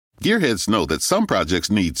Gearheads know that some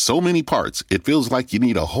projects need so many parts, it feels like you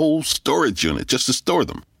need a whole storage unit just to store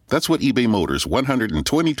them. That's what eBay Motors'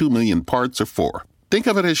 122 million parts are for. Think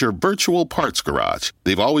of it as your virtual parts garage.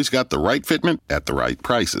 They've always got the right fitment at the right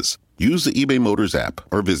prices. Use the eBay Motors app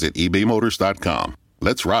or visit ebaymotors.com.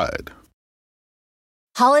 Let's ride.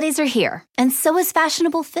 Holidays are here, and so is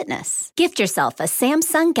fashionable fitness. Gift yourself a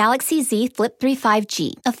Samsung Galaxy Z Flip 3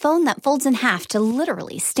 5G, a phone that folds in half to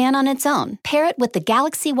literally stand on its own. Pair it with the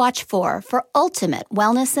Galaxy Watch 4 for ultimate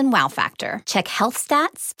wellness and wow factor. Check health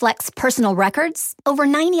stats, flex personal records. Over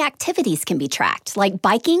 90 activities can be tracked, like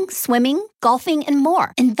biking, swimming, golfing, and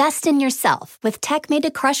more. Invest in yourself with tech made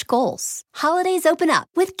to crush goals. Holidays open up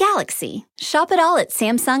with Galaxy. Shop it all at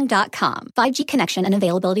Samsung.com. 5G connection and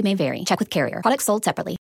availability may vary. Check with carrier. Products sold separately.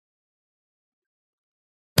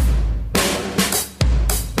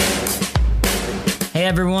 Hey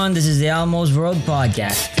everyone, this is the Almost World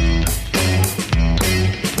Podcast.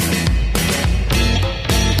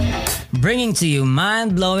 Bringing to you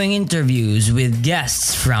mind-blowing interviews with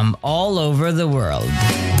guests from all over the world.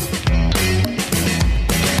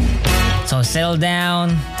 So settle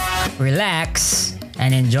down, relax,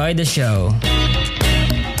 and enjoy the show.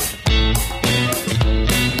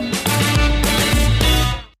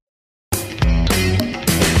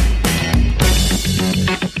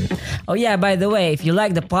 Oh yeah, by the way, if you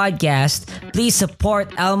like the podcast, please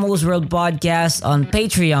support Elmo's World Podcast on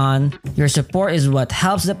Patreon. Your support is what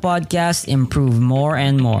helps the podcast improve more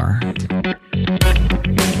and more.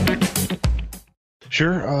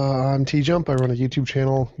 Sure. I'm T-Jump. I run a YouTube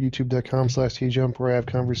channel, youtube.com/TJump, where I have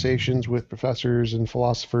conversations with professors and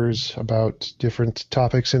philosophers about different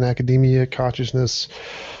topics in academia, consciousness,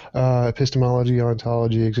 epistemology,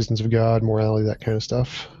 ontology, existence of God, morality, that kind of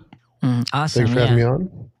stuff. Awesome. Thanks for having me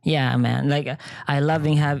on. Yeah, man. Like I love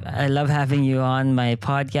having you on my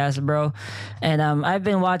podcast, bro. And I've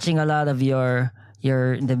been watching a lot of your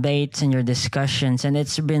debates and your discussions, and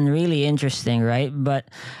it's been really interesting, right? But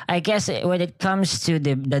I guess when it comes to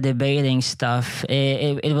the debating stuff,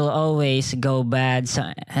 it will always go bad.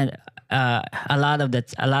 A lot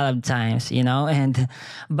of times, you know.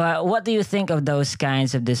 But what do you think of those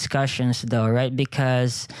kinds of discussions, though, right?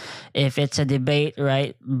 Because if it's a debate,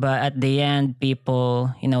 right, but at the end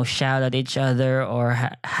people, you know, shout at each other or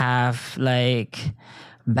have like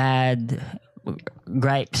bad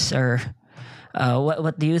gripes, or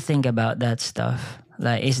what do you think about that stuff?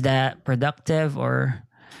 Like, is that productive, or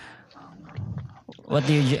what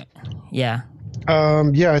do you? Yeah.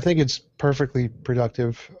 Yeah, I think it's perfectly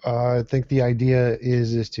productive. I think the idea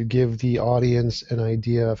is to give the audience an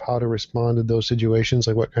idea of how to respond to those situations,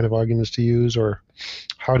 like what kind of arguments to use or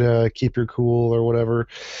how to keep your cool or whatever.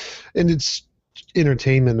 And it's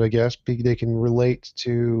entertainment, I guess. They can relate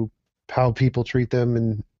to how people treat them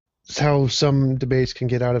and how some debates can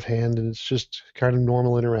get out of hand, and it's just kind of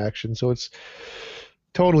normal interaction. So it's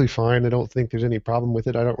totally fine. I don't think there's any problem with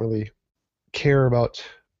it. I don't really care about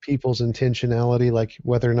people's intentionality, like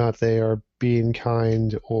whether or not they are being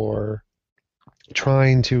kind or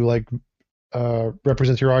trying to like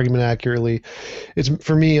represent your argument accurately. It's,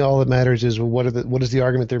 for me, all that matters is what is the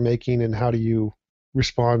argument they're making and how do you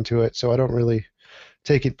respond to it. So I don't really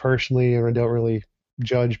take it personally, and I don't really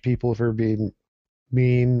judge people for being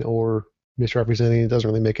mean or misrepresenting. It doesn't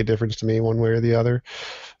really make a difference to me one way or the other.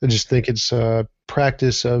 I just think it's a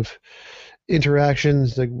practice of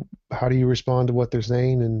interactions, like how do you respond to what they're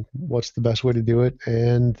saying and what's the best way to do it,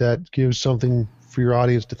 and that gives something for your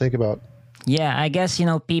audience to think about. Yeah, I guess, you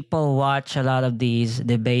know, people watch a lot of these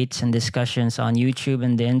debates and discussions on YouTube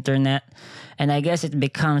and the internet, and I guess it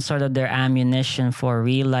becomes sort of their ammunition for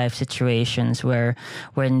real life situations where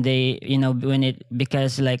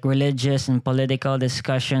because like religious and political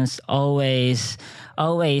discussions always,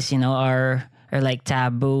 you know, are like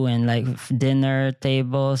taboo, and like dinner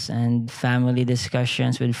tables and family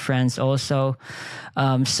discussions with friends also.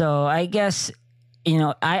 So I guess, you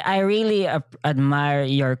know, I really admire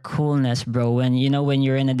your coolness, bro. When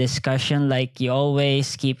you're in a discussion, like you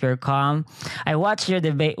always keep your calm. I watched your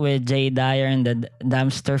debate with Jay Dyer and the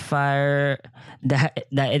dumpster fire that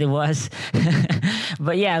it was,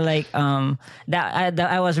 but yeah, like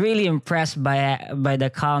I was really impressed by the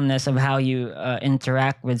calmness of how you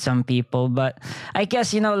interact with some people. But I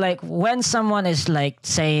guess, you know, like when someone is like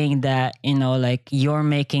saying that, you know, like you're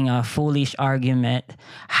making a foolish argument,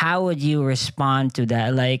 how would you respond to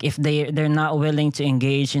that? Like if they're not willing to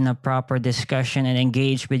engage in a proper discussion and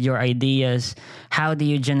engage with your ideas, how do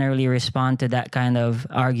you generally respond to that kind of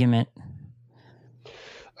argument?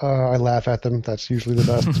 I laugh at them. That's usually the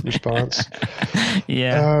best response.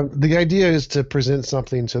 Yeah. The idea is to present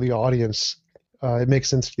something to the audience it makes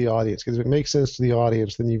sense to the audience. Because if it makes sense to the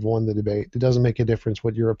audience, then you've won the debate. It doesn't make a difference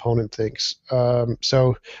what your opponent thinks.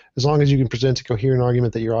 So as long as you can present a coherent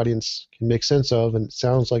argument that your audience can make sense of, and it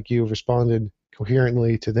sounds like you've responded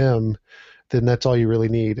coherently to them, then that's all you really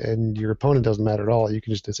need. And your opponent doesn't matter at all. You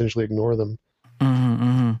can just essentially ignore them.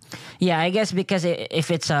 Yeah, I guess because if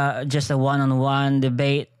it's just a one-on-one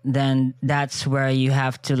debate, then that's where you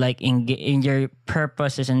have to like in your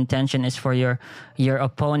purpose, is intention is for your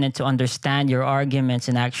opponent to understand your arguments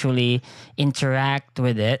and actually interact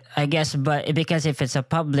with it, I guess. But because if it's a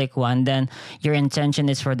public one, then your intention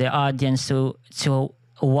is for the audience to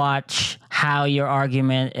watch how your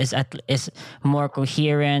argument is more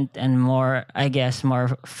coherent and more, I guess,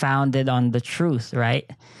 more founded on the truth, right?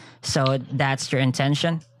 So that's your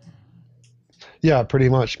intention? Yeah, pretty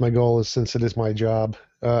much. My goal is, since it is my job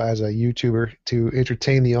as a YouTuber, to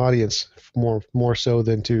entertain the audience more so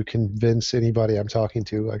than to convince anybody I'm talking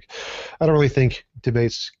to. Like, I don't really think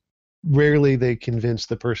debates, rarely they convince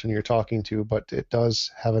the person you're talking to, but it does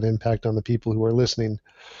have an impact on the people who are listening.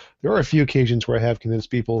 There are a few occasions where I have convinced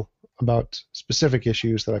people about specific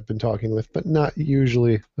issues that I've been talking with, but not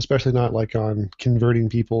usually, especially not like on converting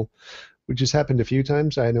people, which has happened a few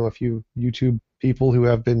times. I know a few YouTube people who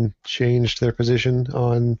have been changed their position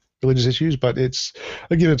on religious issues, but it's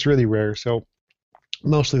really rare. So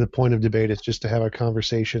mostly the point of debate is just to have a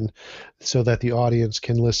conversation so that the audience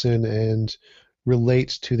can listen and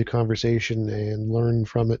relate to the conversation and learn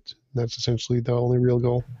from it. That's essentially the only real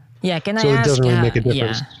goal. Yeah, can I so ask? It doesn't really make a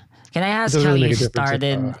difference. Yeah. Can I ask how you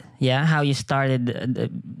started? How you started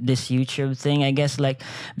this YouTube thing? I guess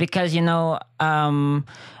because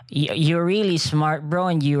you're really smart, bro,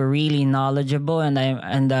 and you're really knowledgeable, and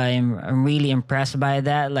I'm really impressed by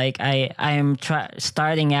that. Like I'm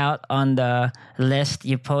starting out on the list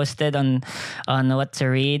you posted on what to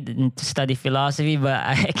read and to study philosophy, but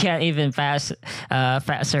I can't even surpass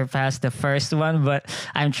the first one. But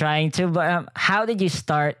I'm trying to. But how did you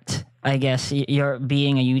start? I guess you're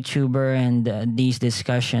being a YouTuber and these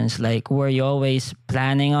discussions. Like, were you always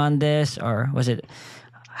planning on this, or was it?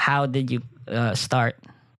 How did you start?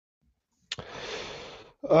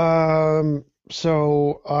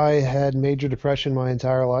 So I had major depression my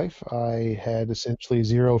entire life. I had essentially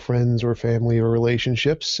zero friends or family or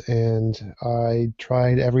relationships, and I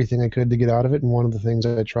tried everything I could to get out of it. And one of the things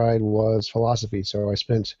I tried was philosophy. So I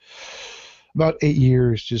spent about 8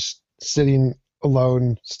 years just sitting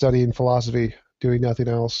alone studying philosophy, doing nothing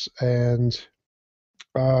else. And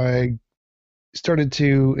I started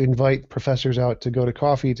to invite professors out to go to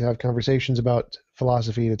coffee to have conversations about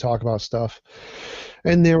philosophy, to talk about stuff.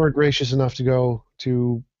 And they were gracious enough to go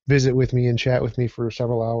to visit with me and chat with me for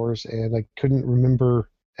several hours. And I couldn't remember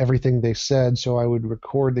everything they said, so I would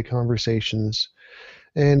record the conversations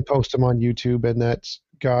and post them on YouTube, and that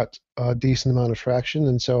got a decent amount of traction.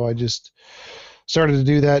 And so I just started to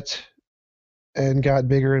do that and got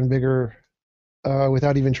bigger and bigger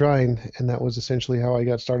without even trying. And that was essentially how I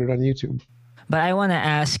got started on YouTube. But I want to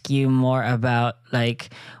ask you more about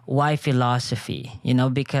why philosophy,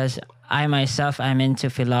 because I myself, I'm into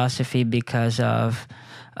philosophy because of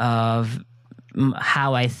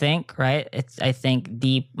how I think, right? I think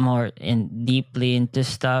deeply into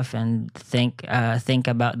stuff and think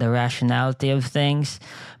about the rationality of things.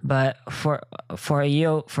 But for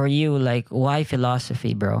you, why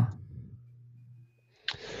philosophy, bro?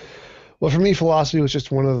 Well, for me, philosophy was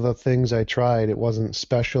just one of the things I tried. It wasn't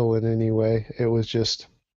special in any way. It was just,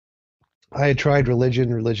 I had tried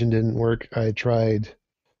religion. Religion didn't work. I had tried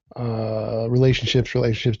relationships.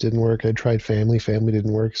 Relationships didn't work. I tried family. Family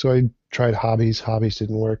didn't work. So I tried hobbies. Hobbies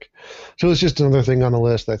didn't work. So it was just another thing on the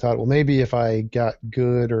list. I thought, well, maybe if I got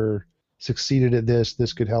good or succeeded at this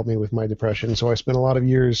could help me with my depression. So I spent a lot of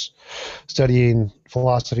years studying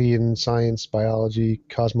philosophy and science, biology,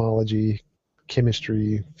 cosmology,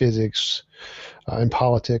 chemistry, physics, and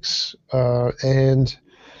politics. And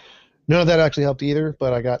none of that actually helped either,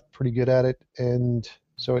 but I got pretty good at it. And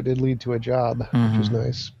so it did lead to a job, which was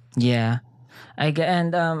nice. Yeah. I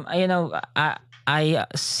don't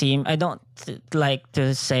like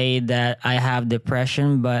to say that I have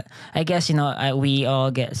depression, but I guess, we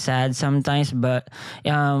all get sad sometimes, but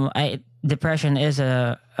depression is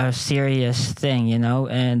a serious thing,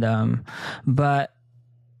 and but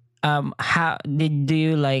how do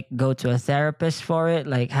you go to a therapist for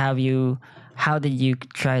it? How did you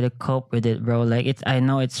try to cope with it, bro? I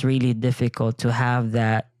know it's really difficult to have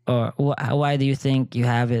that, or why do you think you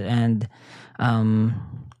have it? And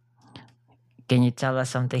can you tell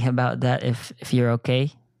us something about that if you're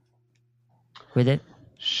okay with it?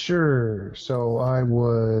 Sure. So I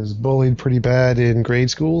was bullied pretty bad in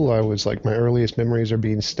grade school. I was like, my earliest memories are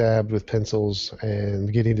being stabbed with pencils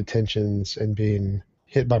and getting detentions and being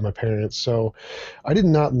hit by my parents. So I did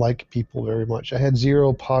not like people very much. I had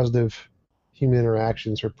zero positive human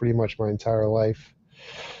interactions for pretty much my entire life.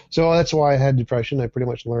 So that's why I had depression. I pretty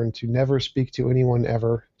much learned to never speak to anyone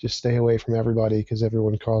ever. Just stay away from everybody because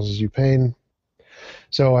everyone causes you pain.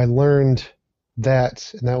 So I learned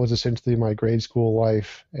that, and that was essentially my grade school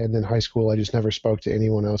life. And then high school, I just never spoke to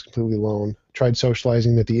anyone. I was completely alone. Tried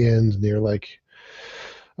socializing at the end near like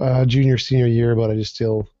junior, senior year, but I just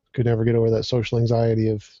still could never get over that social anxiety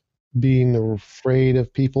of being afraid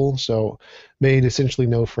of people. So made essentially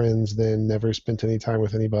no friends, then never spent any time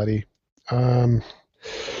with anybody. Um,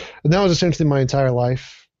 and that was essentially my entire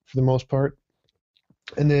life for the most part.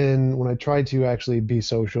 And then when I tried to actually be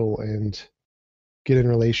social and get in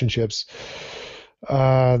relationships,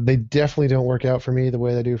 they definitely don't work out for me the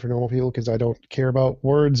way they do for normal people because I don't care about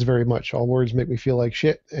words very much. All words make me feel like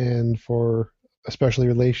shit. And for especially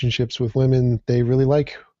relationships with women, they really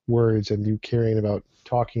like words and you caring about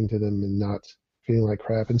talking to them and not feeling like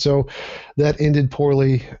crap. And so that ended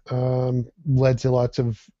poorly, led to lots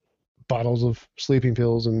of bottles of sleeping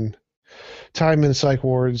pills and time in psych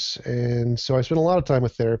wards. And so I spent a lot of time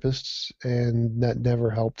with therapists and that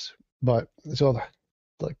never helped. But so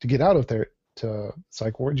like to get out of there to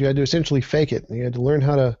psych wards, you had to essentially fake it. You had to learn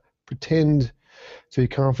how to pretend to be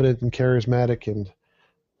confident and charismatic and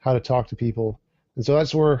how to talk to people. And so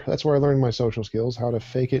that's where I learned my social skills, how to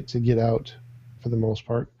fake it to get out for the most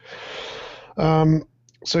part.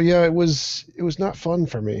 So yeah, it was not fun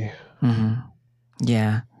for me. Mm-hmm.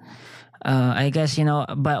 Yeah. I guess,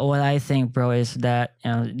 but what I think, bro, is that,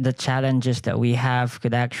 the challenges that we have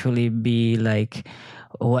could actually be like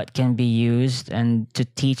what can be used and to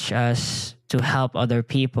teach us to help other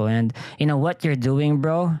people. And, what you're doing,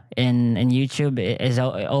 bro, in YouTube is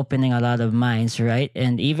opening a lot of minds, right?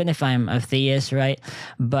 And even if I'm a theist, right?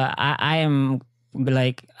 But I am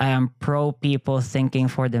pro people thinking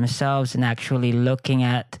for themselves and actually looking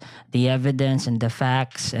at the evidence and the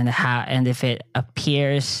facts and if it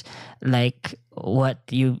appears like what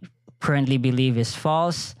you currently believe is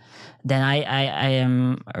false, then I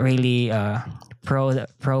am really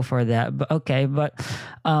pro for that. But okay, but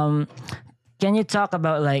can you talk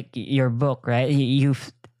about like your book, right?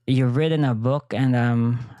 You've written a book, and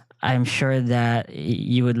I'm sure that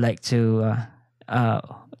you would like to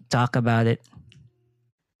talk about it.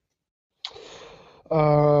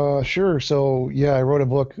 Sure. So yeah, I wrote a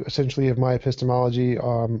book essentially of my epistemology,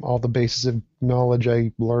 all the basis of knowledge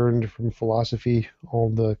I learned from philosophy,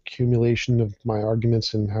 all the accumulation of my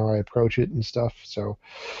arguments and how I approach it and stuff. So,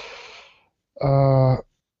 I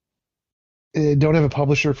don't have a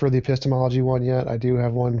publisher for the epistemology one yet. I do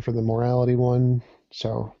have one for the morality one.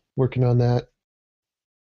 So working on that.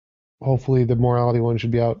 Hopefully the morality one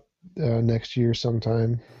should be out next year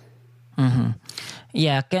sometime. Mm-hmm.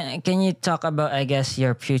 Yeah, can you talk about, I guess,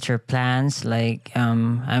 your future plans? Like,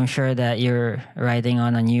 I'm sure that you're writing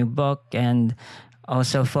on a new book and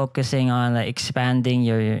also focusing on like expanding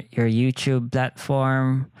your YouTube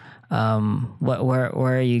platform.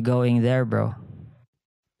 Where are you going there, bro?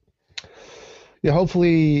 Yeah,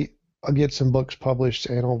 hopefully I'll get some books published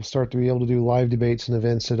and I'll start to be able to do live debates and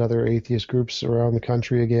events at other atheist groups around the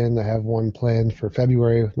country again. I have one planned for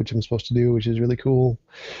February, which I'm supposed to do, which is really cool.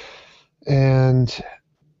 And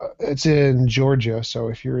it's in Georgia, so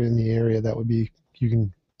if you're in the area, you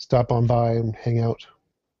can stop on by and hang out.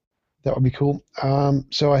 That would be cool.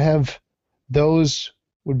 So I have those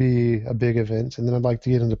would be a big event, and then I'd like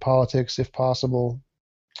to get into politics if possible.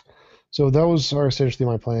 So those are essentially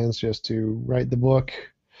my plans, just to write the book,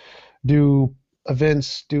 do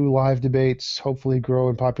events, do live debates, hopefully grow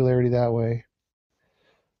in popularity that way.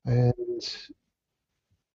 And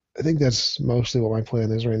I think that's mostly what my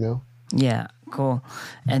plan is right now. Yeah, cool.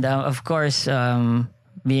 And of course,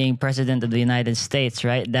 being president of the United States,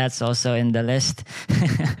 right? That's also in the list.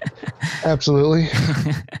 Absolutely.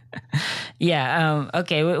 Yeah.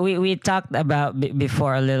 Okay. We talked about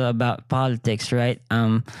before a little about politics, right?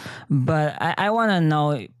 But I want to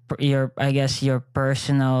know your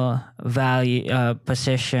personal value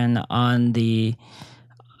position on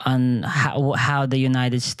how the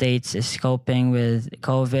United States is coping with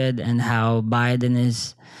COVID and how Biden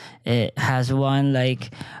has won. Like,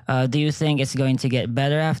 do you think it's going to get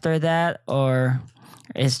better after that, or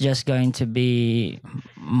it's just going to be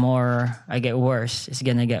more? Worse. It's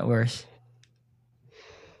gonna get worse.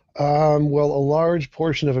 Well, a large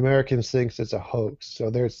portion of Americans thinks it's a hoax, so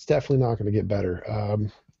it's definitely not going to get better.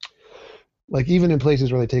 Like even in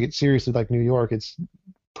places where they take it seriously, like New York, it's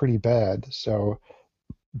pretty bad. So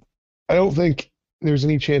I don't think there's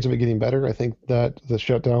any chance of it getting better. I think that the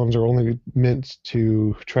shutdowns are only meant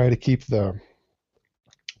to try to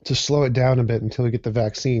to slow it down a bit until we get the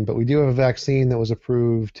vaccine. But we do have a vaccine that was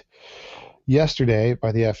approved yesterday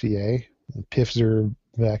by the FDA, the Pfizer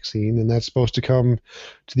vaccine, and that's supposed to come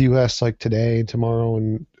to the U.S. like today and tomorrow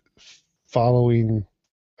and following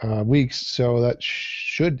weeks. So that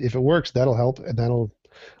should, if it works, that'll help, and that'll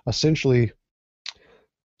essentially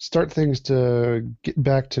start things to get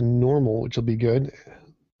back to normal, which will be good.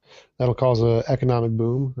 That'll cause an economic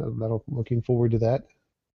boom. Looking forward to that.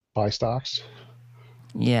 Buy stocks.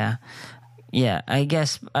 Yeah. Yeah, I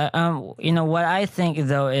guess what I think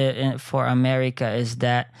though for America is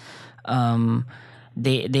that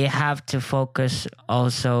they have to focus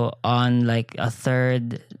also on like a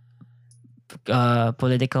third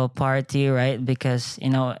political party, right? Because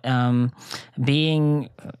being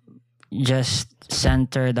just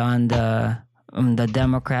centered on the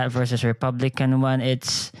Democrat versus Republican one,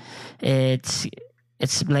 it's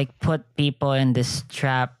like put people in this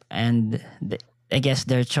trap, and I guess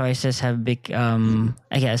their choices have become,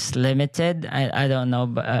 limited. I don't know,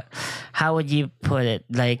 but how would you put it?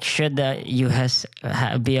 Like, should the U.S.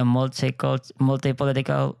 be a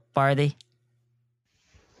multi-political party?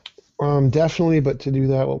 Definitely, but to do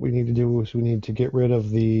that, what we need to do is we need to get rid of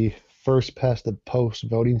the first past the post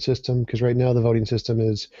voting system, because right now the voting system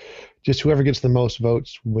is just whoever gets the most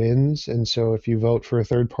votes wins. And so if you vote for a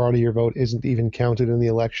third party, your vote isn't even counted in the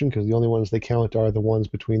election, because the only ones they count are the ones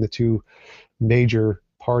between the two major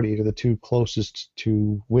parties, or the two closest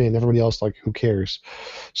to win. Everybody else, like, who cares?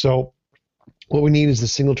 So what we need is the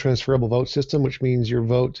single transferable vote system, which means you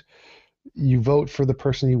vote for the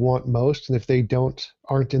person you want most, and if they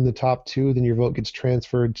aren't in the top two, then your vote gets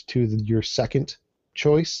transferred to your second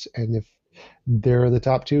choice, and if they're in the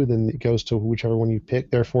top two, then it goes to whichever one you pick.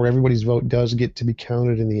 Therefore, everybody's vote does get to be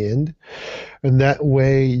counted in the end, and that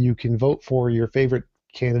way you can vote for your favorite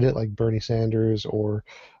candidate, like Bernie Sanders or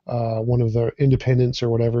one of the independents or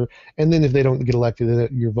whatever, and then if they don't get elected, then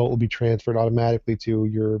your vote will be transferred automatically to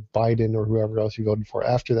your Biden or whoever else you voted for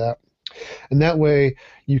after that. And that way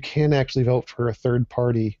you can actually vote for a third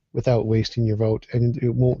party without wasting your vote, and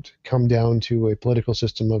it won't come down to a political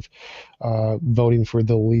system of voting for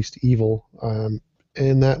the least evil.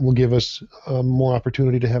 And that will give us more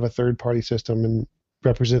opportunity to have a third party system and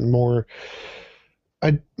represent more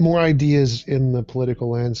ideas in the political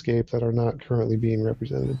landscape that are not currently being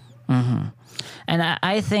represented. Mm-hmm. And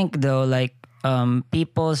I think though, like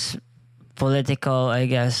people's political,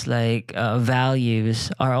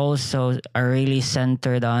 values are really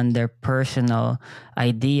centered on their personal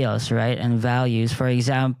ideals, right? And values. For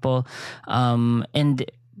example,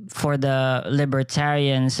 for the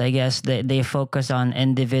libertarians, I guess they focus on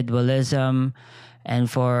individualism, and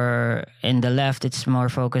in the left, it's more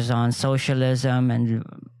focused on socialism and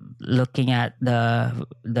looking at the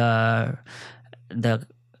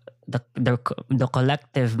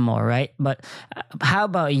collective more, right? But how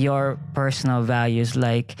about your personal values?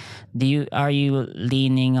 Like, are you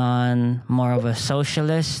leaning on more of a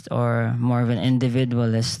socialist or more of an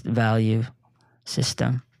individualist value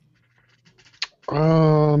system?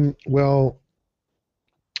 Well,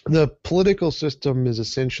 the political system is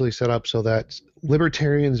essentially set up so that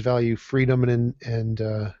libertarians value freedom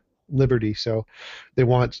and liberty. So they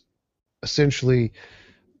want essentially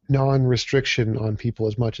non-restriction on people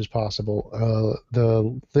as much as possible.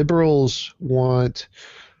 The liberals want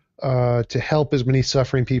to help as many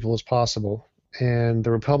suffering people as possible, and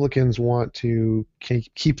the Republicans want to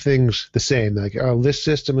keep things the same. Like, oh, this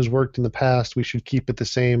system has worked in the past, we should keep it the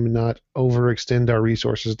same and not overextend our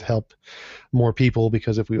resources to help more people,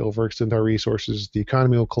 because if we overextend our resources, the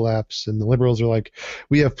economy will collapse. And the liberals are like,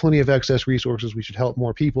 we have plenty of excess resources, we should help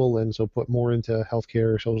more people, and so put more into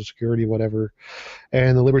healthcare, Social Security, whatever.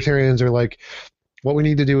 And the libertarians are like, what we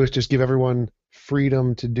need to do is just give everyone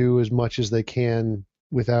freedom to do as much as they can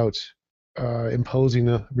without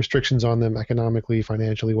imposing restrictions on them economically,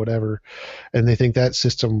 financially, whatever. And they think that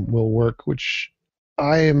system will work, which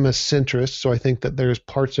I am a centrist, so I think that there's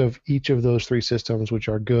parts of each of those three systems which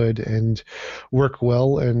are good and work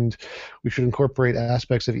well, and we should incorporate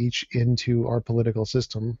aspects of each into our political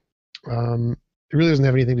system. It really doesn't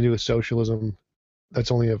have anything to do with socialism.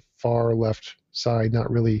 That's only a far left side, not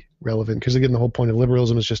really relevant, because again, the whole point of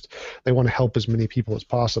liberalism is just they want to help as many people as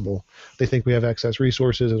possible. They think we have excess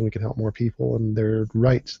resources and we can help more people, and they're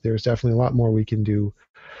right. There's definitely a lot more we can do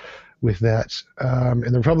with that. And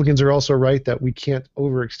the Republicans are also right that we can't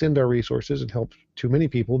overextend our resources and help too many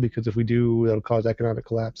people, because if we do, that'll cause economic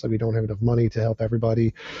collapse. Like, we don't have enough money to help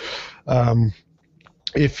everybody.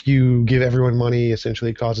 if you give everyone money,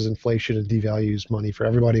 essentially it causes inflation and devalues money for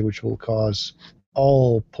everybody, which will cause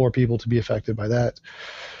all poor people to be affected by that.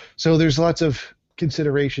 So there's lots of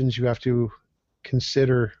considerations you have to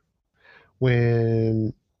consider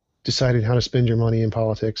when deciding how to spend your money in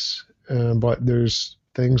politics. But there's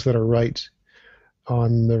things that are right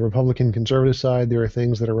on the Republican conservative side. There are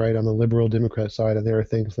things that are right on the liberal Democrat side, and there are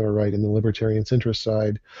things that are right in the libertarian centrist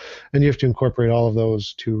side. And you have to incorporate all of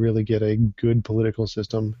those to really get a good political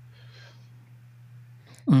system.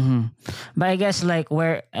 Mm-hmm. But I guess like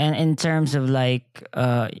where and in terms of like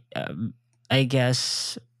I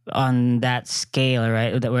guess on that scale,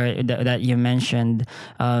 right? That you mentioned,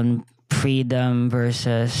 freedom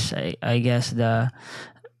versus I guess the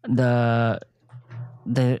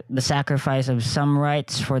the sacrifice of some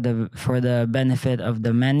rights for the benefit of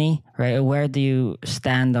the many, right? Where do you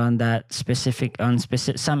stand on that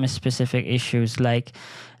some specific issues, like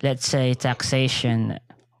let's say taxation?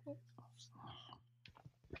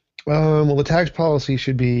 Well, the tax policy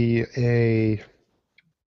should be a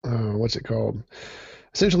what's it called?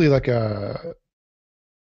 Essentially like a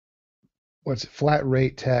flat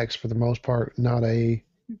rate tax for the most part, not a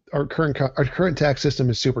our current tax system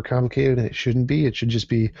is super complicated and it shouldn't be. It should just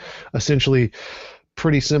be essentially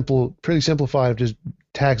pretty simplified, just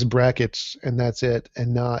tax brackets and that's it,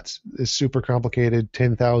 and not this super complicated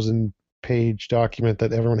 10,000 page document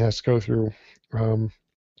that everyone has to go through.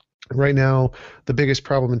 Right now, the biggest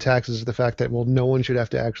problem in taxes is the fact that, well, no one should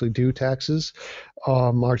have to actually do taxes.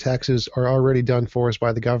 Our taxes are already done for us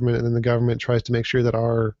by the government, and then the government tries to make sure that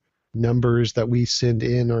our numbers that we send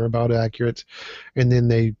in are about accurate, and then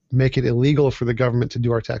they make it illegal for the government to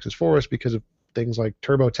do our taxes for us because of things like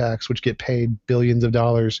TurboTax, which get paid billions of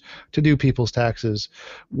dollars to do people's taxes,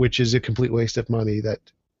 which is a complete waste of money that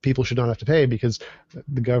people should not have to pay because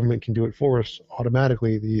the government can do it for us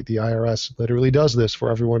automatically. The IRS literally does this for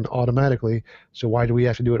everyone automatically. So why do we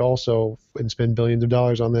have to do it also and spend billions of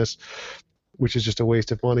dollars on this, which is just a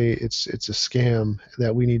waste of money? It's a scam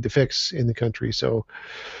that we need to fix in the country. So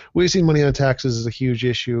wasting money on taxes is a huge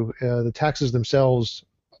issue. The taxes themselves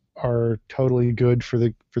are totally good for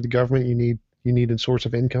the government. You need a source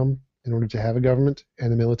of income in order to have a government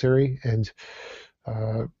and a military and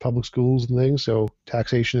public schools and things. So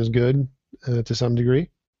taxation is good to some degree.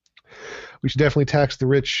 We should definitely tax the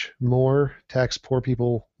rich more, tax poor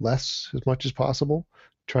people less as much as possible.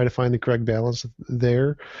 Try to find the correct balance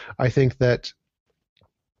there. I think that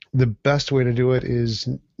the best way to do it is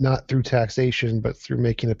not through taxation, but through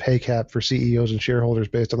making a pay cap for CEOs and shareholders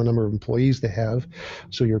based on the number of employees they have.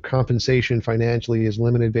 So your compensation financially is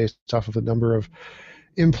limited based off of the number of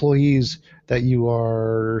employees that you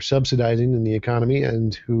are subsidizing in the economy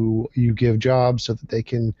and who you give jobs so that they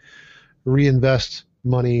can reinvest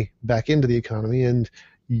money back into the economy. And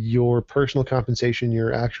your personal compensation,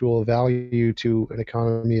 your actual value to an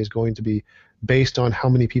economy is going to be based on how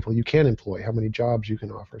many people you can employ, how many jobs you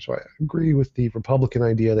can offer. So I agree with the Republican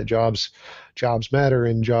idea that jobs matter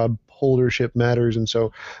and job holdership matters. And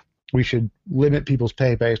so we should limit people's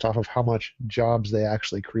pay based off of how much jobs they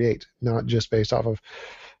actually create, not just based off of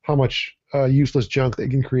how much useless junk they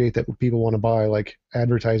can create that people want to buy, like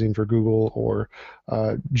advertising for Google or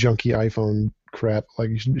junky iPhone crap.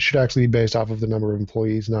 Like, it should actually be based off of the number of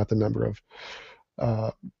employees, not the number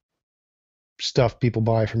of stuff people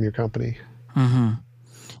buy from your company. Mm-hmm.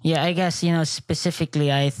 Yeah, I guess, specifically,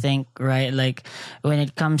 I think, right, like when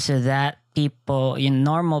it comes to that, people,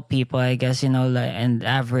 normal people, I guess, like, and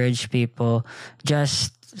average people,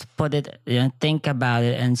 just put it, think about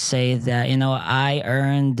it and say that, I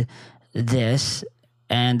earned this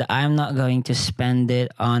and I'm not going to spend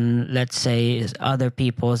it on, let's say, other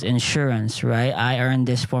people's insurance, right? I earned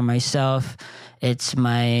this for myself. It's from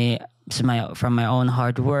my own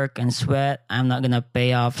hard work and sweat. I'm not gonna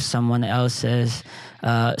pay off someone else's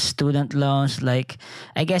student loans. Like,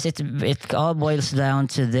 I guess it all boils down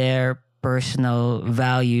to their personal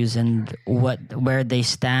values and where they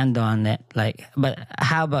stand on it. Like, but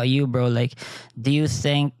how about you, bro? Like, do you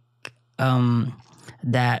think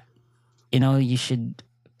that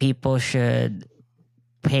people should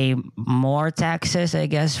pay more taxes, I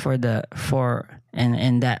guess, in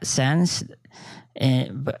that sense?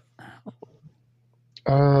 But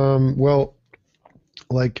well,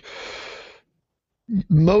 like,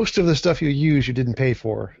 most of the stuff you use you didn't pay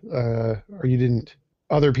for, or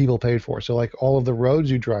other people paid for. So like all of the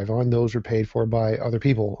roads you drive on, those were paid for by other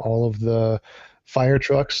people. All of the fire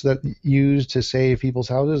trucks that used to save people's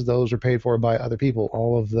houses, those were paid for by other people.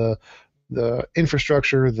 All of the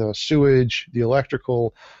infrastructure, the sewage, the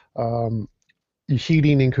electrical,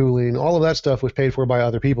 heating and cooling, all of that stuff was paid for by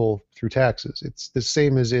other people through taxes. It's the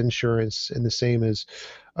same as insurance and the same as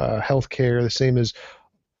healthcare, the same as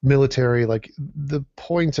military. Like the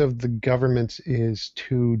point of the government is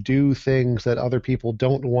to do things that other people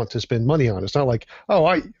don't want to spend money on. It's not like, oh,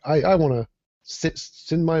 I want to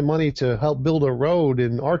send my money to help build a road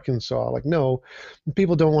in Arkansas. Like, no,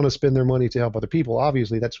 people don't want to spend their money to help other people.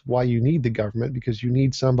 Obviously, that's why you need the government, because you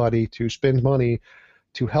need somebody to spend money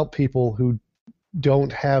to help people who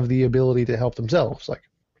don't have the ability to help themselves. Like,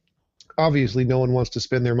 obviously, no one wants to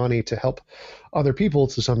spend their money to help other people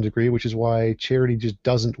to some degree, which is why charity just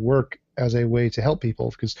doesn't work as a way to help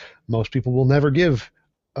people, because most people will never give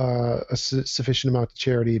a sufficient amount to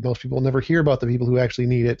charity. Most people will never hear about the people who actually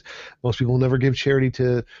need it. Most people will never give charity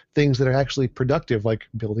to things that are actually productive, like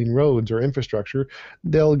building roads or infrastructure.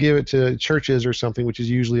 They'll give it to churches or something, which is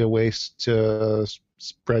usually a waste to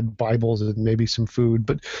spread Bibles and maybe some food,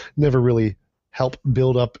 but never really help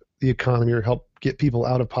build up the economy or help get people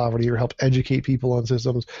out of poverty or help educate people on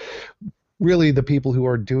systems. Really, the people who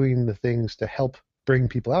are doing the things to help bring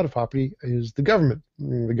people out of poverty is the government.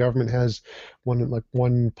 The government has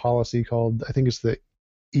one policy called, I think it's the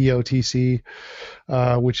EOTC,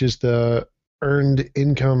 which is the Earned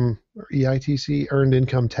Income, or EITC, Earned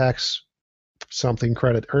Income Tax something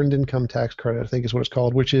credit, Earned Income Tax Credit, I think is what it's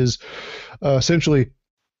called, which is essentially,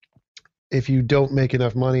 if you don't make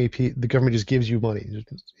enough money, the government just gives you money.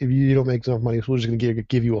 If you don't make enough money, we're just going to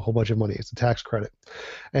give you a whole bunch of money. It's a tax credit.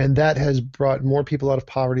 And that has brought more people out of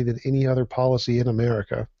poverty than any other policy in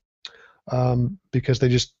America, because they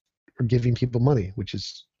just are giving people money, which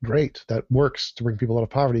is great. That works to bring people out of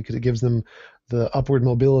poverty because it gives them the upward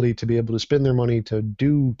mobility to be able to spend their money to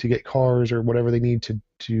get cars or whatever they need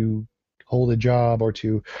to hold a job or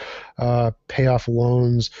to pay off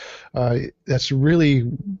loans. That's really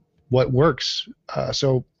what works.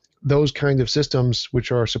 So those kinds of systems, which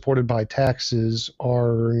are supported by taxes,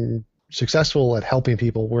 are successful at helping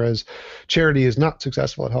people, whereas charity is not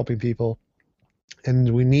successful at helping people.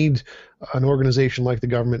 And we need an organization like the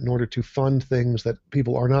government in order to fund things that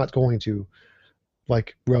people are not going to,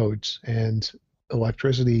 like roads and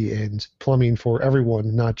electricity and plumbing for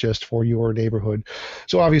everyone, not just for your neighborhood.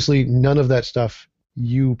 So obviously none of that stuff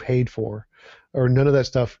you paid for, or none of that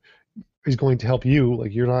stuff is going to help you.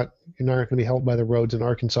 Like you're not going to be helped by the roads in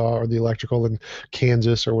Arkansas or the electrical in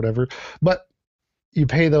Kansas or whatever. But you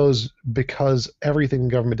pay those because everything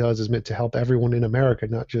the government does is meant to help everyone in America,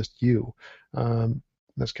 not just you.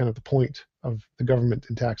 That's kind of the point of the government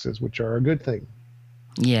and taxes, which are a good thing.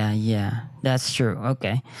 Yeah, that's true.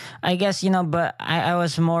 Okay, I guess but I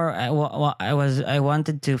was more. I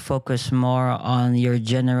wanted to focus more on your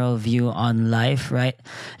general view on life, right?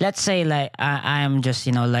 Let's say like I am just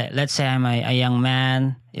like let's say I'm a young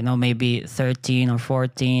man, maybe 13 or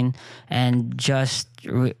 14, and just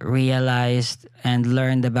realized and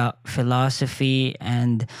learned about philosophy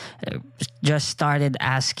and just started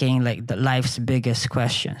asking like the life's biggest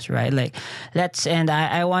questions, right? Like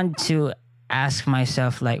I want to ask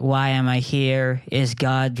myself, like, why am I here? Is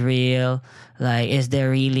God real? Like, is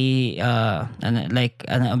there really an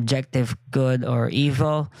objective good or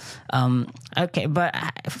evil? Okay, but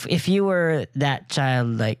if you were that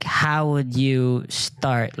child, like, how would you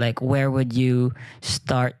start? Like, where would you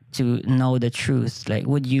start to know the truth? Like,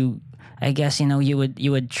 would you? I guess you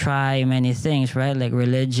would try many things, right? Like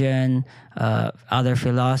religion, other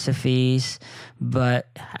philosophies. But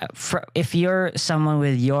if you're someone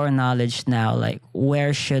with your knowledge now, like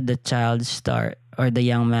where should the child start or the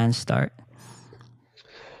young man start?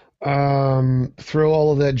 Throw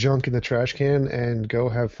all of that junk in the trash can and go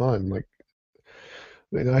have fun. Like,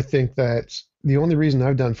 and I think that the only reason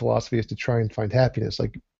I've done philosophy is to try and find happiness.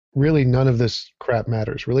 Like, really none of this crap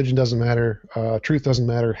matters. Religion doesn't matter. Truth doesn't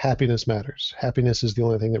matter. Happiness matters. Happiness is the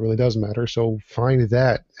only thing that really does matter. So find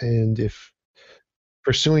that. And if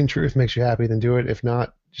pursuing truth makes you happy, then do it. If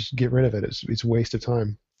not, just get rid of it. It's a waste of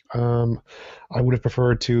time. I would have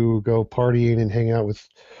preferred to go partying and hang out with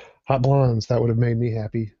hot blondes. That would have made me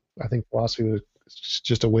happy. I think philosophy was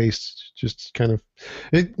just a waste. Just kind of,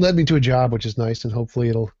 it led me to a job, which is nice, and hopefully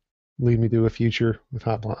it'll lead me to a future with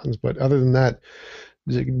hot blondes. But other than that,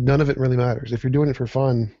 none of it really matters. If you're doing it for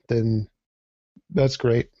fun, then that's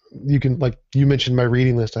great. You can, like you mentioned my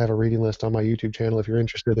reading list. I have a reading list on my YouTube channel if you're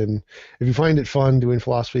interested. And if you find it fun doing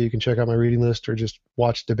philosophy, you can check out my reading list or just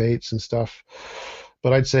watch debates and stuff.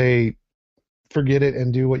 But I'd say forget it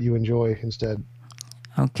and do what you enjoy instead.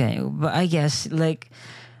 Okay, but I guess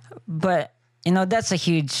but that's a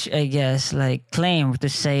huge, I guess, like claim to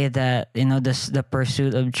say that the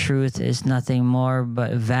pursuit of truth is nothing more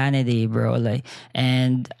but vanity, bro. Like,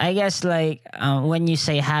 and I guess like when you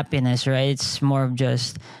say happiness, right? It's more of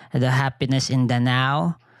just the happiness in the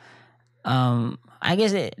now. I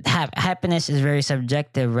guess happiness is very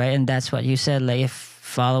subjective, right? And that's what you said. Like, if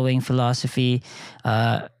following philosophy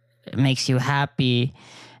makes you happy,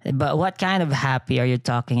 but what kind of happy are you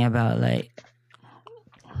talking about? Like,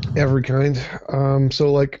 Every kind.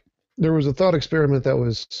 So like there was a thought experiment that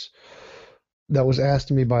was asked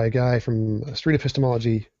to me by a guy from Street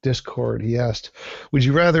Epistemology Discord. He asked, "Would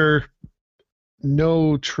you rather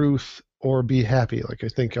know truth or be happy?" Like I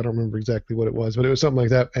don't remember exactly what it was, but it was something like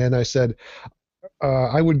that. And I said,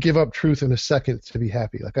 I would give up truth in a second to be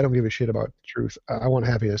happy. Like I don't give a shit about truth. I want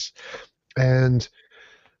happiness. And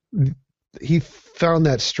he found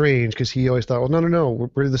that strange because he always thought, well, no,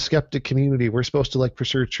 we're the skeptic community. We're supposed to like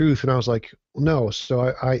pursue truth. And I was like, well, no.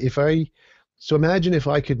 So so imagine if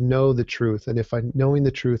I could know the truth, and if knowing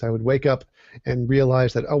the truth, I would wake up and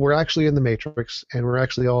realize that, oh, we're actually in the Matrix, and we're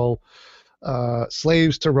actually all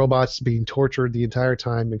slaves to robots being tortured the entire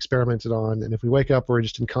time, experimented on. And if we wake up, we're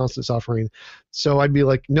just in constant suffering. So I'd be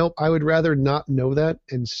like, nope, I would rather not know that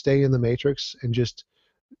and stay in the Matrix and just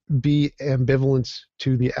be ambivalent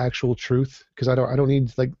to the actual truth, because I don't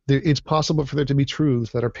need, like, it's possible for there to be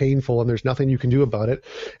truths that are painful and there's nothing you can do about it,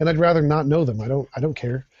 and I'd rather not know them. I don't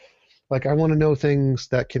care. Like, I want to know things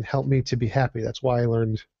that can help me to be happy. That's why I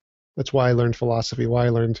learned philosophy, why I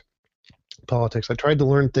learned politics. I tried to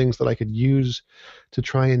learn things that I could use to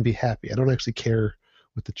try and be happy. I don't actually care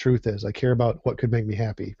what the truth is. I care about what could make me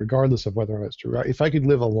happy, regardless of whether or not it's true. If I could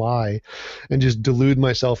live a lie and just delude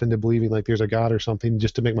myself into believing like there's a God or something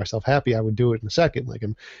just to make myself happy, I would do it in a second. Like,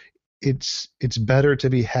 it's better to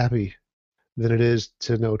be happy than it is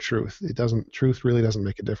to know truth. Truth really doesn't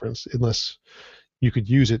make a difference unless you could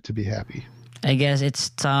use it to be happy. I guess it's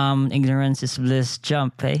Tom Ignorance is Bliss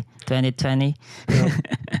jump, hey? 2020. Yeah.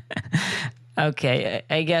 Okay,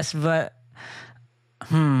 I guess, but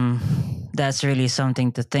that's really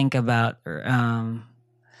something to think about. But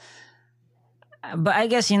I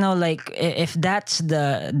guess, like, if that's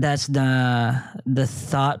the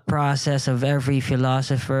thought process of every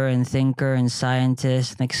philosopher and thinker and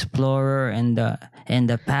scientist and explorer in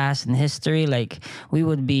the past and history, like, we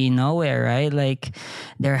would be nowhere, right? Like,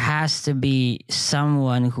 there has to be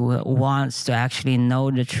someone who wants to actually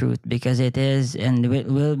know the truth, because it is and it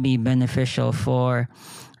will be beneficial for,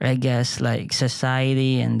 I guess, like,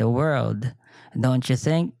 society and the world, don't you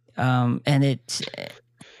think? And it's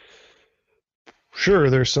Sure,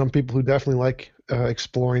 there's some people who definitely like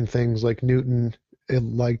exploring things, like Newton. It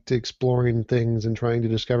liked exploring things and trying to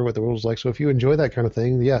discover what the world's like. So if you enjoy that kind of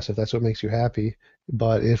thing, yes, if that's what makes you happy.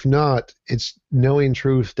 But if not, it's knowing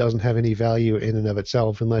truth doesn't have any value in and of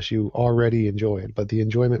itself unless you already enjoy it. But the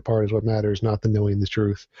enjoyment part is what matters, not the knowing the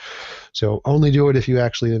truth. So only do it if you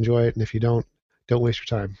actually enjoy it, and if you don't waste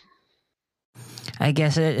your time. I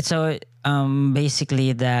guess so.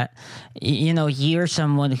 Basically, that you're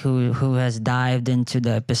someone who has dived into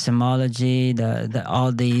the epistemology,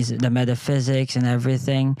 the metaphysics and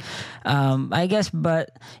everything. I guess,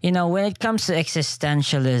 but when it comes to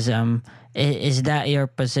existentialism, is that your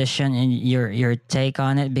position and your take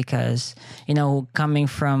on it? Because coming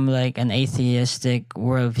from like an atheistic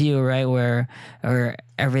worldview, right, where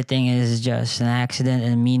everything is just an accident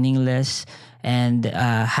and meaningless, and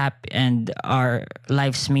and our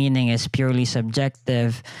life's meaning is purely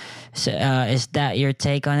subjective. So, is that your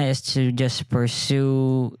take on it? Is to just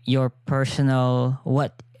pursue your personal,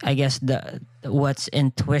 what's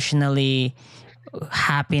intuitionally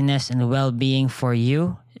happiness and well-being for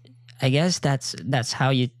you? I guess that's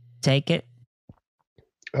how you take it.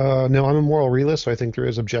 No, I'm a moral realist, so I think there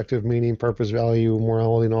is objective meaning, purpose, value,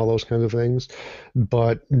 morality, and all those kinds of things.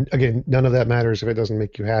 But again, none of that matters if it doesn't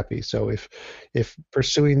make you happy. So if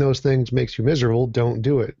pursuing those things makes you miserable, don't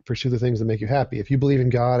do it. Pursue the things that make you happy. If you believe in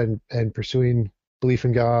God and pursuing belief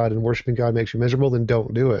in God and worshiping God makes you miserable, then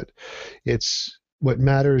don't do it. It's what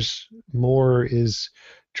matters more is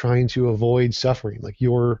trying to avoid suffering. Like,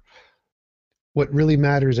 what really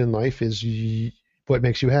matters in life is what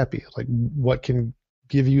makes you happy. Like, what can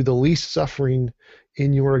give you the least suffering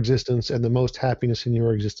in your existence and the most happiness in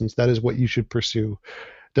your existence. That is what you should pursue.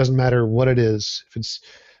 Doesn't matter what it is. If it's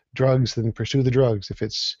drugs, then pursue the drugs. If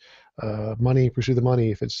it's money, pursue the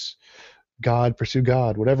money. If it's God, pursue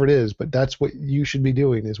God. Whatever it is, but that's what you should be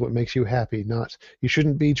doing, is what makes you happy. You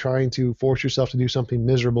shouldn't be trying to force yourself to do something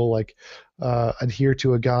miserable, like adhere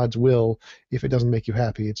to a God's will, if it doesn't make you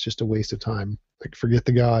happy. It's just a waste of time. Like, forget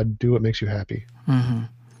the God, do what makes you happy. Mm-hmm.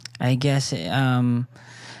 I guess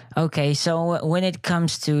Okay, so when it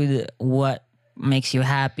comes to what makes you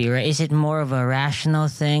happy, right? Is it more of a rational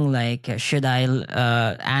thing? Like, should I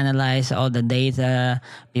analyze all the data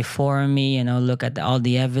before me? Look at all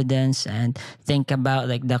the evidence and think about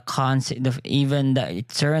like even the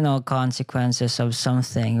eternal consequences of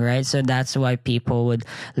something, right? So that's why people would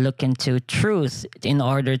look into truth in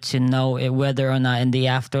order to know whether or not in the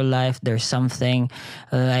afterlife there's something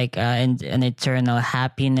like an eternal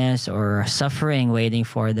happiness or suffering waiting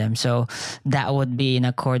for them. So that would be in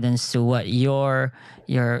accordance to what your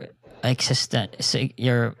existence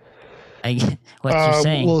your what you're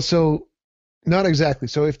saying. Well, so not exactly.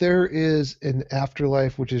 So if there is an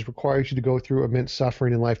afterlife which is requires you to go through immense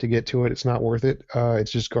suffering in life to get to it, it's not worth it.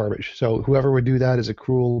 It's just garbage. So whoever would do that is a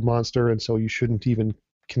cruel monster, and so you shouldn't even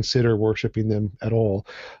consider worshiping them at all.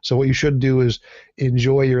 So what you should do is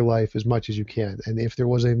enjoy your life as much as you can. And if there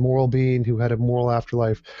was a moral being who had a moral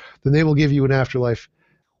afterlife, then they will give you an afterlife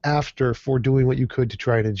after for doing what you could to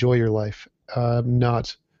try and enjoy your life,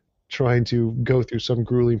 not trying to go through some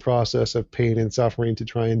grueling process of pain and suffering to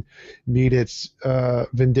try and meet its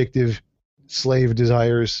vindictive slave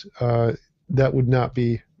desires. That would not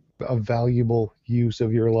be a valuable use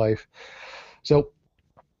of your life. So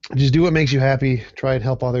just do what makes you happy. Try and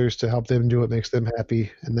help others to help them do what makes them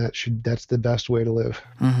happy, and that's the best way to live.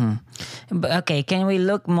 But okay, can we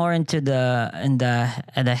look more into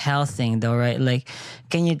the health thing though, right? Like,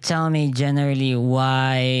 can you tell me generally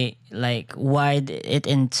why it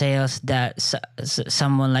entails that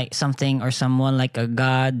someone like something or someone like a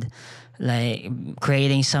god, like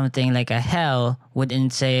creating something like a hell would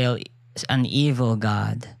entail an evil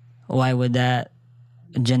god? Why would that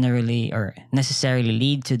generally or necessarily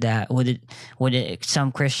lead to that? Would it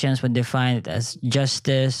some Christians would define it as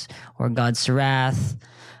justice or God's wrath,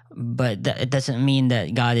 but it doesn't mean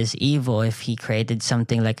that God is evil if he created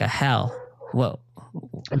something like a hell. Well,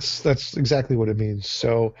 that's exactly what it means.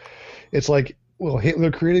 So it's like, well,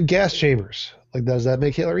 Hitler created gas chambers. Like, does that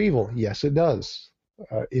make Hitler evil? Yes, it does.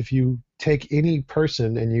 If you take any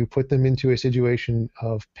person and you put them into a situation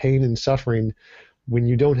of pain and suffering when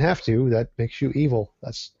you don't have to, that makes you evil.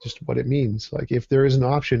 That's just what it means. Like, if there is an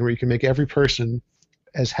option where you can make every person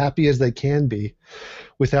as happy as they can be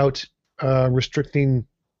without restricting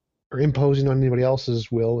or imposing on anybody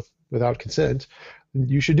else's will without consent,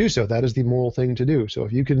 you should do so. That is the moral thing to do. So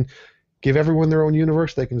if you can give everyone their own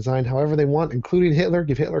universe, they can design however they want, including Hitler.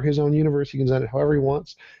 Give Hitler his own universe. He can design it however he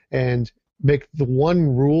wants, and make the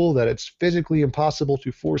one rule that it's physically impossible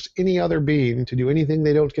to force any other being to do anything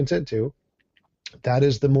they don't consent to. That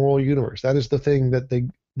is the moral universe. That is the thing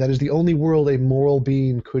that is the only world a moral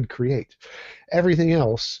being could create. Everything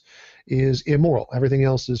else is immoral. Everything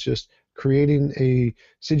else is just creating a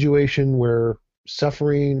situation where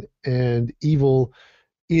suffering and evil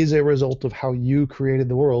is a result of how you created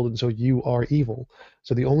the world, and so you are evil.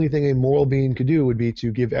 So the only thing a moral being could do would be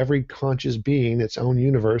to give every conscious being its own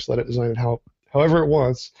universe, let it design it however it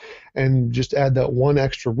wants, and just add that one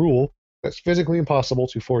extra rule. That's physically impossible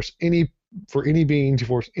to force any being to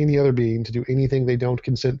force any other being to do anything they don't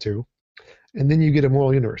consent to, and then you get a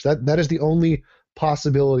moral universe. That is the only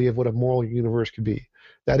possibility of what a moral universe could be.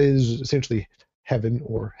 That is essentially heaven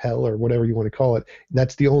or hell or whatever you want to call it.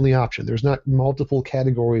 That's the only option. There's not multiple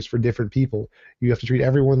categories for different people. You have to treat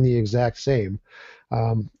everyone the exact same.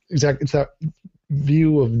 It's that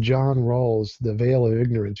view of John Rawls, the veil of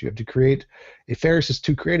ignorance. You have to create a fair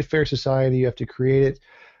society. You have to create it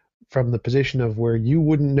from the position of where you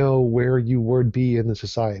wouldn't know where you would be in the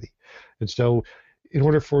society. And so in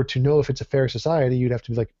order to know if it's a fair society, you'd have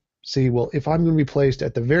to be like, see, well, if I'm going to be placed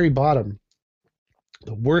at the very bottom,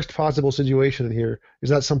 the worst possible situation in here is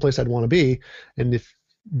not someplace I'd want to be. And if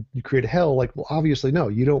you create a hell, like, well, obviously, no,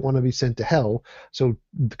 you don't want to be sent to hell. So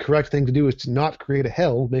the correct thing to do is to not create a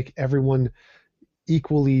hell, make everyone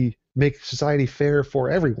equally, make society fair for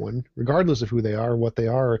everyone, regardless of who they are, what they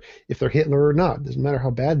are, if they're Hitler or not. It doesn't matter how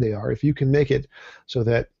bad they are. If you can make it so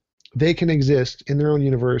that they can exist in their own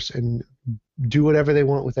universe and do whatever they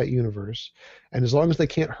want with that universe, and as long as they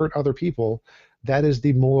can't hurt other people, that is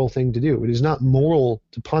the moral thing to do. It is not moral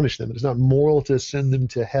to punish them. It is not moral to send them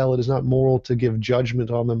to hell. It is not moral to give judgment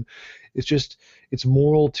on them. It's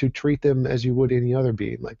moral to treat them as you would any other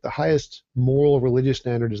being. Like, the highest moral religious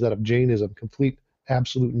standard is that of Jainism, complete,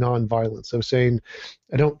 absolute non-violence. So saying,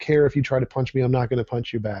 I don't care if you try to punch me, I'm not going to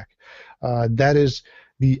punch you back. That is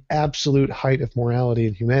the absolute height of morality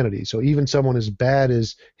and humanity. So even someone as bad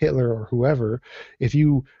as Hitler or whoever, if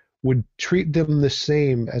you would treat them the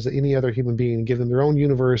same as any other human being and give them their own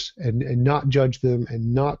universe and not judge them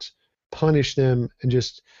and not punish them and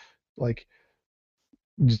just like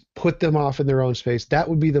just put them off in their own space. That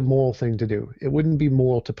would be the moral thing to do. It wouldn't be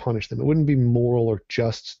moral to punish them. It wouldn't be moral or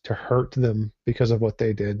just to hurt them because of what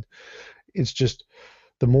they did. It's just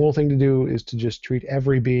the moral thing to do is to just treat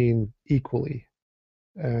every being equally.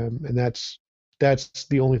 And that's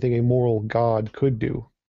the only thing a moral God could do.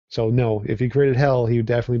 So no, if he created hell, he would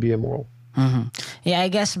definitely be immoral. Mm-hmm. Yeah, I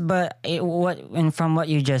guess, but from what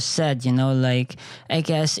you just said, like, I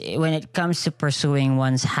guess when it comes to pursuing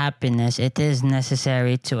one's happiness, it is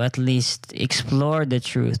necessary to at least explore the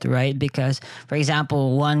truth, right? Because, for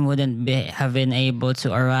example, one wouldn't have been able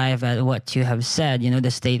to arrive at what you have said,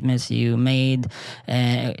 the statements you made,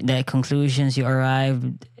 the conclusions you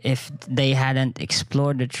arrived, if they hadn't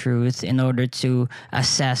explored the truth in order to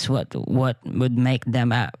assess what would make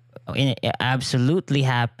them absolutely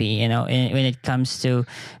happy, when it comes to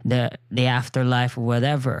the afterlife or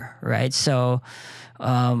whatever, right? So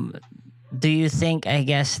do you think, I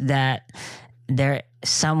guess, that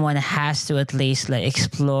someone has to at least like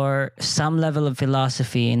explore some level of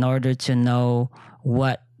philosophy in order to know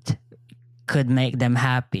what could make them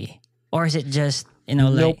happy? Or is it just,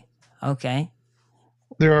 Nope. Okay.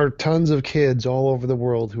 There are tons of kids all over the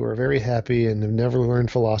world who are very happy and have never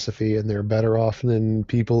learned philosophy, and they're better off than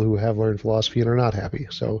people who have learned philosophy and are not happy.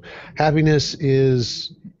 So happiness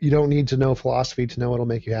is, you don't need to know philosophy to know what'll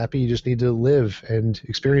make you happy. You just need to live and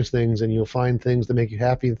experience things, and you'll find things that make you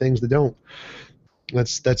happy and things that don't.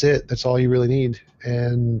 That's it. That's all you really need.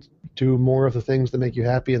 And do more of the things that make you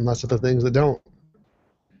happy and less of the things that don't.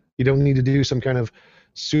 You don't need to do some kind of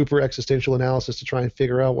super existential analysis to try and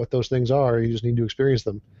figure out what those things are. You just need to experience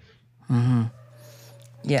them. Mm-hmm.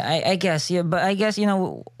 Yeah, I guess. Yeah, but I guess,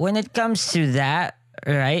 when it comes to that,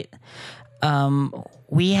 right?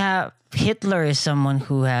 We have Hitler is someone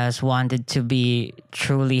who has wanted to be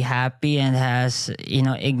truly happy and has,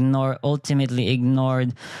 ultimately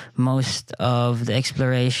ignored most of the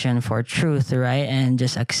exploration for truth, right? And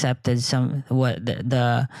just accepted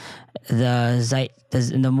the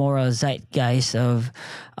moral zeitgeist of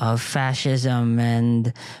fascism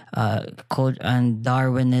and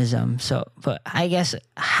Darwinism. So, but I guess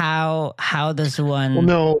how does one? Well,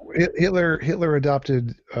 no, Hitler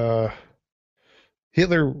adopted.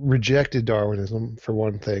 Hitler rejected Darwinism for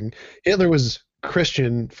one thing. Hitler was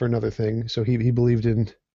Christian for another thing. So he actually believed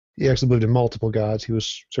in multiple gods. He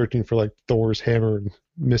was searching for like Thor's hammer and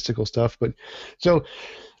mystical stuff. But so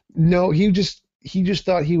no, he just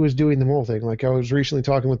thought he was doing the moral thing. Like I was recently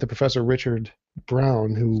talking with the Professor Richard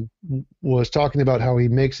Brown, who was talking about how he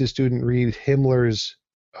makes his student read Himmler's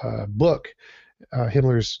book,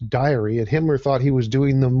 Himmler's diary, and Himmler thought he was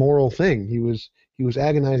doing the moral thing. He was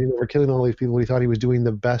agonizing over killing all these people. He thought he was doing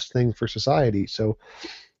the best thing for society. So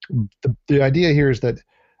the idea here is that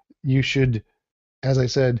you should, as I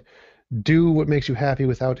said, do what makes you happy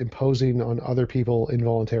without imposing on other people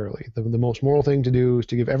involuntarily. The most moral thing to do is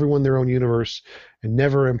to give everyone their own universe and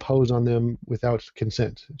never impose on them without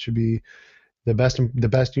consent. It should be the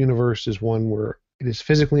best universe is one where it is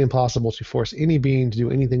physically impossible to force any being to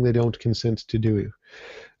do anything they don't consent to do.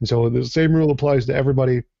 And so the same rule applies to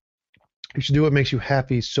everybody. You should do what makes you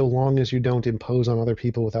happy so long as you don't impose on other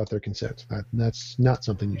people without their consent. That's not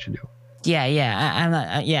something you should do. Yeah, I'm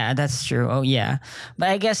not. Yeah, that's true. Oh, yeah, but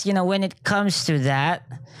I guess when it comes to that,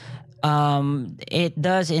 it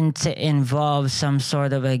does involve some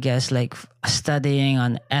sort of, I guess, like studying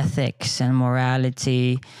on ethics and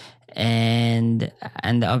morality, and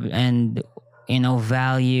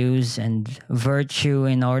values and virtue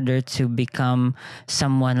in order to become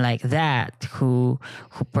someone like that who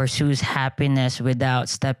pursues happiness without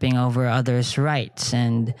stepping over others' rights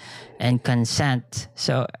and consent,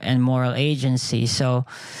 and moral agency. So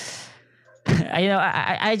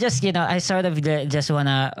I just I sort of just want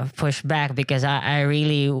to push back, because I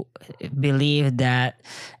really believe that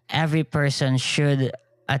every person should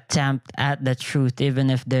attempt at the truth, even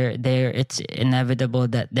if it's inevitable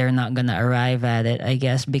that they're not gonna arrive at it, I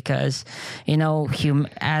guess, because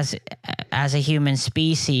as a human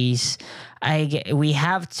species, we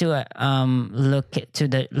have to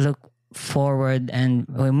look forward, and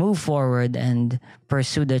we move forward and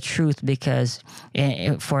pursue the truth, because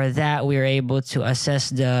for that we're able to assess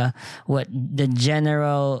the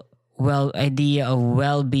general idea of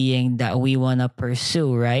well-being that we want to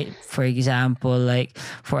pursue, right? For example, like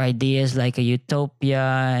for ideas like a utopia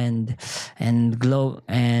and globe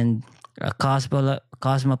and a cosmopolitan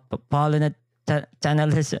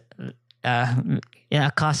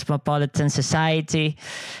cosmopolitan society,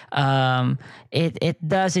 it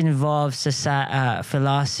does involve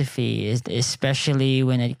philosophy, especially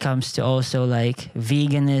when it comes to also like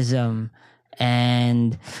veganism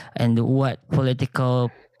and what political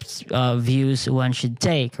views one should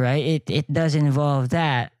take, right? It does involve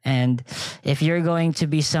that. And if you're going to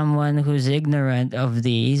be someone who's ignorant of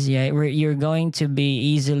these, yeah, you're going to be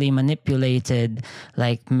easily manipulated,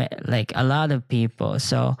 like a lot of people.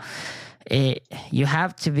 So you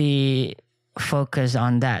have to be focused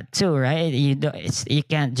on that too, right? You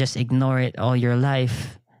can't just ignore it all your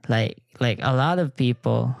life, like a lot of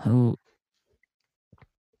people who.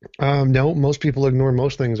 No, most people ignore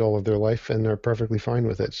most things all of their life and they're perfectly fine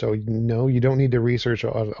with it. So no, you don't need to research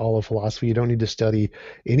all of philosophy. You don't need to study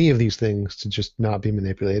any of these things to just not be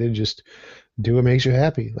manipulated. Just do what makes you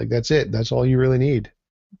happy. Like that's it. That's all you really need.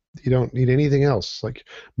 You don't need anything else. Like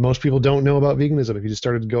most people don't know about veganism. If you just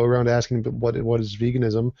started to go around asking what is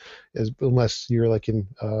veganism, unless you're like in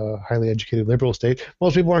a highly educated liberal state,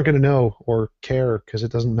 most people aren't going to know or care because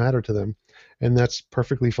it doesn't matter to them, and that's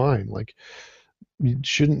perfectly fine. Like you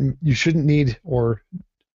shouldn't need or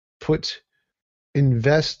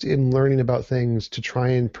invest in learning about things to try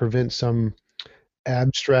and prevent some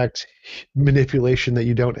abstract manipulation that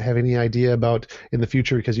you don't have any idea about in the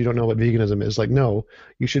future because you don't know what veganism is. Like, no,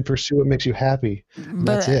 you should pursue what makes you happy.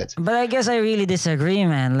 That's it. But I guess I really disagree,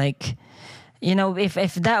 man. Like,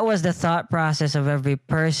 if that was the thought process of every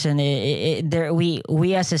person,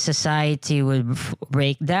 we as a society would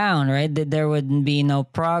break down, right? There would be no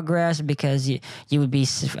progress because you would be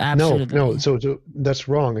absolutely no. So that's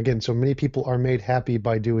wrong. Again, so many people are made happy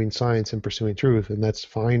by doing science and pursuing truth, and that's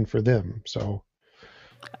fine for them. So.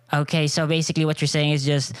 Okay, so basically what you're saying is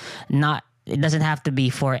just it doesn't have to be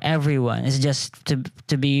for everyone. It's just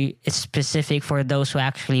it's specific for those who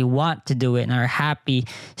actually want to do it and are happy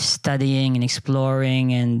studying and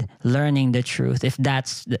exploring and learning the truth. If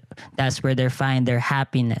that's where they find their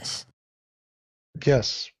happiness.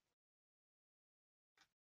 Yes.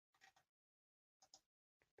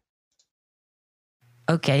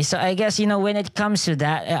 Okay, so I guess when it comes to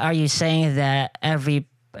that, are you saying that every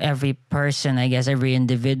person, I guess every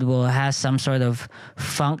individual has some sort of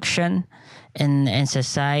function in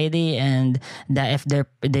society, and that if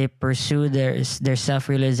they pursue their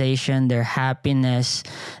self-realization, their happiness,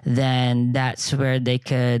 then that's where they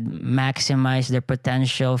could maximize their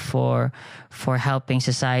potential for helping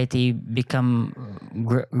society become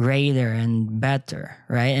greater and better,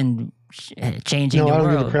 right? And changing the world. No,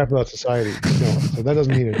 I don't give a crap about society. No, so that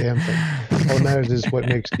doesn't mean a damn thing. All that matters is what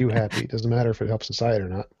makes you happy. It doesn't matter if it helps society or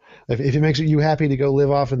not. If it makes you happy to go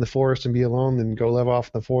live off in the forest and be alone, then go live off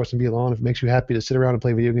in the forest and be alone. If it makes you happy to sit around and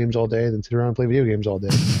play video games all day, then sit around and play video games all day.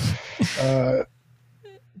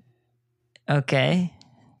 Okay.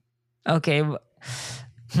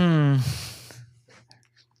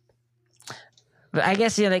 But I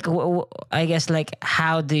guess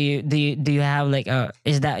how do you have like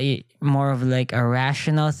is that more of like a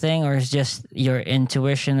rational thing, or is just your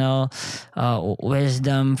intuitional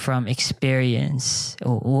wisdom from experience?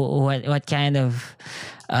 What kind of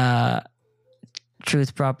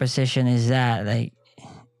truth proposition is that? Like,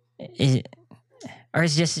 is it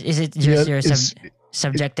just your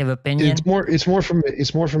subjective opinion? It's more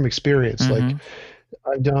from experience. Mm-hmm. Like,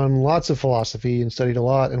 I've done lots of philosophy and studied a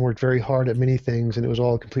lot and worked very hard at many things, and it was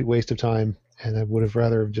all a complete waste of time. And I would have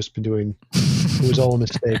rather have just been doing. It was all a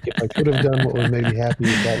mistake. If I could have done what would make me happy,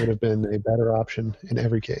 that would have been a better option in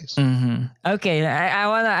every case. Mm-hmm. Okay,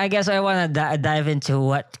 I guess I wanna dive into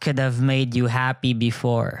what could have made you happy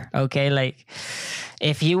before. Okay, like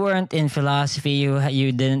if you weren't in philosophy,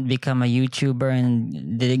 you didn't become a YouTuber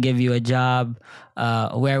and didn't give you a job,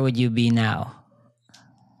 where would you be now?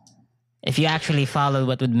 If you actually followed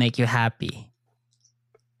what would make you happy.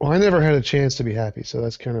 Well, I never had a chance to be happy, so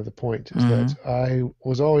that's kind of the point, is that I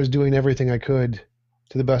was always doing everything I could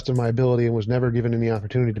to the best of my ability and was never given any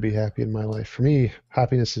opportunity to be happy in my life. For me,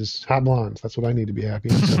 happiness is hot blondes. That's what I need to be happy.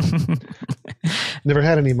 So, never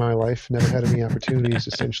had any in my life, never had any opportunities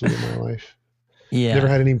essentially in my life. Yeah. Never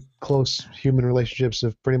had any close human relationships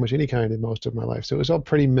of pretty much any kind in most of my life. So it was all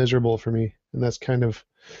pretty miserable for me. And that's kind of,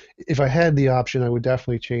 if I had the option, I would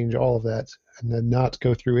definitely change all of that and then not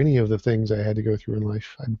go through any of the things I had to go through in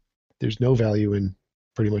life. There's no value in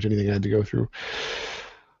pretty much anything I had to go through.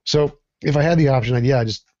 So if I had the option, I'd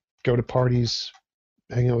just go to parties,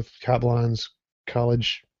 hang out with hot blondes.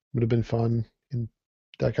 College would have been fun and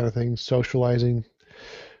that kind of thing, socializing.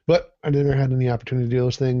 But I never had any opportunity to do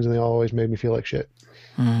those things, and they always made me feel like shit.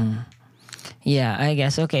 Yeah, I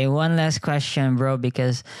guess. Okay, one last question, bro,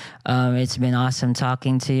 because it's been awesome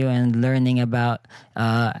talking to you and learning about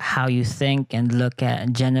how you think and look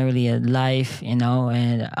at generally at life, and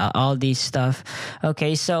all these stuff.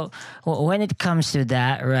 Okay, so when it comes to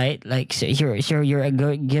that, right? Like, so you're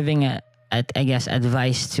giving I guess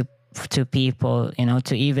advice to to people,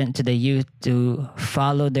 to even to the youth, to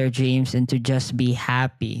follow their dreams and to just be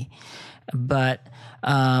happy. But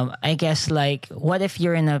I guess, like, what if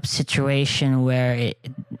you're in a situation where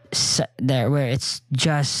where it's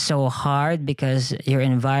just so hard because your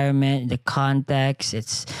environment, the context,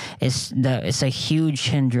 it's a huge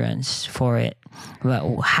hindrance for it.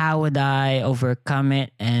 But how would I overcome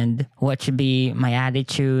it, and what should be my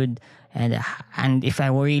attitude, and if I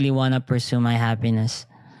really want to pursue my happiness?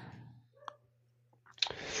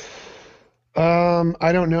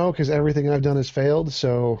 I don't know, because everything I've done has failed.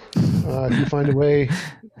 So if you find a way,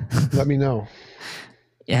 let me know.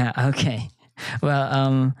 Yeah. Okay.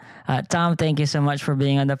 Well, Tom, thank you so much for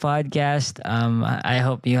being on the podcast. I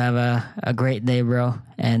hope you have a great day, bro.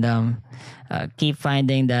 And keep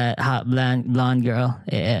finding that hot blonde girl.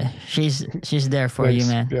 Yeah, she's there for Thanks.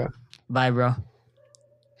 you, man. Yeah. Bye, bro.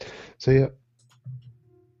 See ya.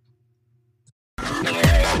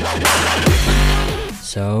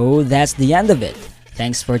 So that's the end of it.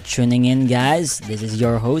 Thanks for tuning in, guys. This is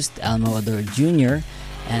your host, Elmo Ador Jr.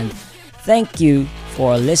 And thank you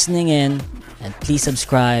for listening in. And please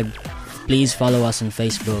subscribe. Please follow us on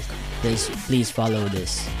Facebook. Please follow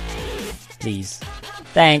this. Please.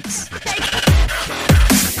 Thanks.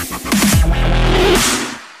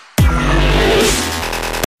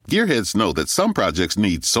 Gearheads know that some projects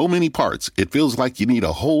need so many parts, it feels like you need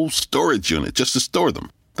a whole storage unit just to store them.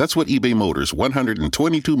 That's what eBay Motors'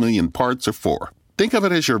 122 million parts are for. Think of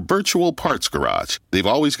it as your virtual parts garage. They've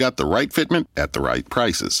always got the right fitment at the right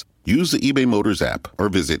prices. Use the eBay Motors app or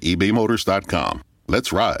visit ebaymotors.com.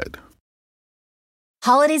 Let's ride.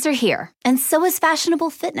 Holidays are here, and so is fashionable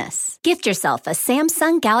fitness. Gift yourself a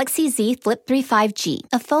Samsung Galaxy Z Flip 3 5G,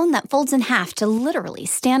 a phone that folds in half to literally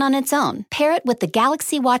stand on its own. Pair it with the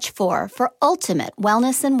Galaxy Watch 4 for ultimate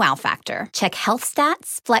wellness and wow factor. Check health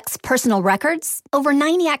stats, flex personal records. Over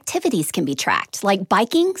 90 activities can be tracked, like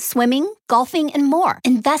biking, swimming, golfing, and more.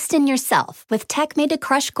 Invest in yourself with tech made to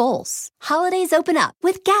crush goals. Holidays open up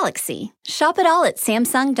with Galaxy. Shop it all at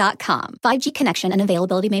Samsung.com. 5G connection and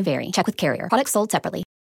availability may vary. Check with carrier. Products sold separately.